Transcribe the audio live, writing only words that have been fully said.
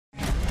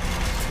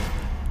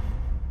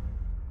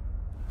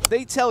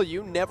They tell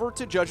you never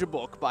to judge a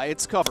book by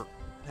its cover.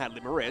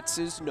 Hadley Moritz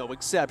is no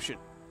exception.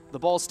 The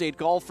Ball State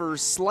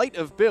golfer's slight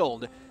of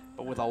build,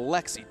 but with a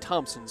Lexi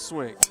Thompson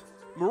swing.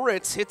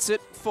 Moritz hits it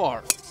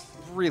far,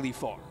 really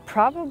far.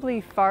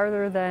 Probably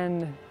farther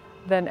than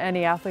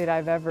any athlete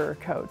I've ever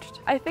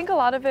coached. I think a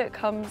lot of it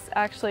comes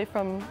actually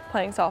from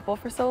playing softball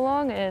for so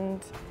long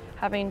and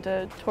having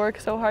to torque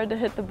so hard to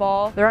hit the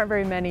ball. There aren't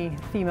very many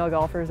female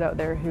golfers out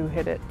there who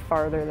hit it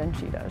farther than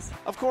she does.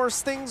 Of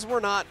course, things were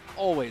not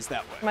always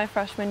that way. My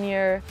freshman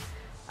year,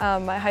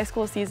 my high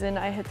school season,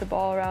 I hit the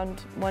ball around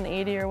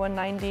 180 or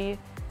 190.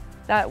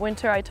 That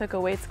winter I took a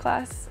weights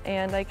class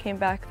and I came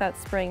back that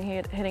spring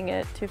hitting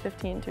it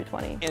 215,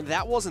 220. And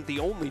that wasn't the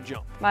only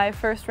jump. My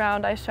first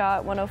round I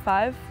shot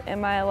 105 and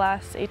my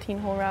last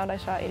 18-hole round I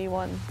shot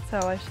 81. So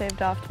I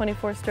shaved off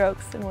 24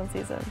 strokes in one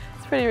season.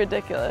 It's pretty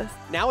ridiculous.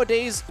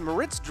 Nowadays,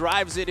 Moritz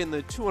drives it in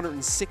the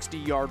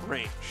 260-yard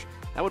range.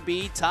 That would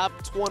be top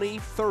 20,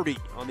 30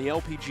 on the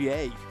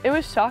LPGA. It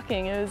was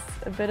shocking. It was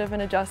a bit of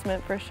an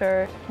adjustment for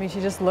sure. I mean, she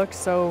just looks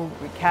so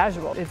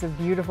casual. It's a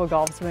beautiful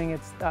golf swing.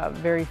 It's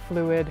very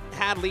fluid.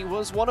 Hadley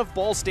was one of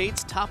Ball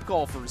State's top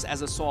golfers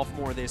as a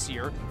sophomore this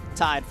year,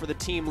 tied for the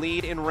team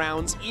lead in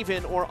rounds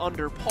even or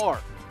under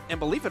par. And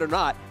believe it or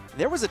not,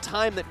 there was a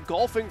time that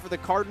golfing for the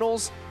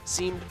Cardinals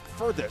seemed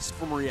furthest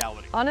from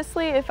reality.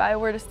 Honestly, if I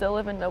were to still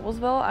live in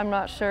Noblesville, I'm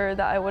not sure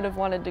that I would have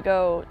wanted to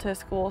go to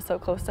school so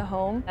close to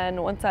home.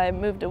 And once I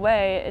moved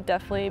away, it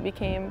definitely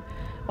became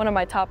one of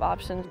my top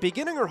options.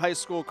 Beginning her high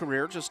school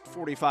career just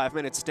 45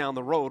 minutes down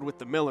the road with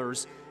the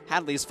Millers,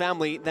 Hadley's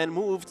family then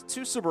moved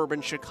to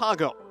suburban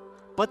Chicago,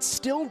 but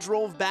still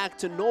drove back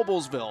to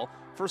Noblesville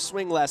for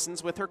swing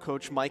lessons with her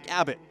coach Mike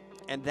Abbott.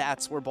 And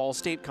that's where Ball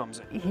State comes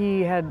in.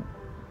 He had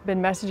been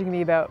messaging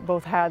me about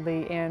both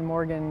Hadley and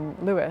Morgan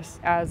Lewis,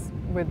 as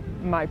with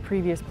my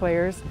previous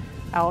players,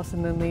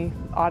 Allison Lindley,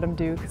 Autumn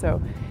Duke.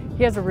 So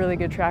he has a really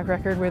good track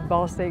record with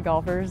Ball State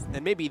golfers.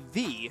 And maybe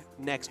the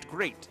next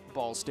great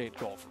Ball State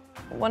golfer.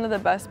 One of the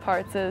best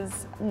parts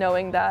is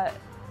knowing that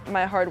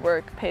my hard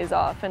work pays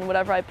off and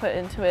whatever I put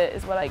into it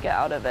is what I get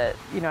out of it.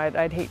 You know,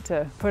 I'd hate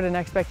to put an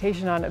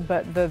expectation on it,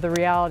 but the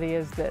reality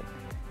is that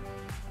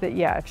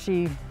yeah, if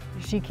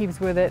she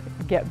keeps with it,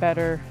 get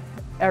better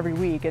every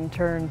week and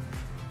turn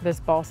this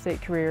Ball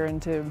State career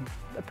into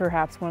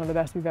perhaps one of the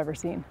best we've ever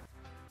seen.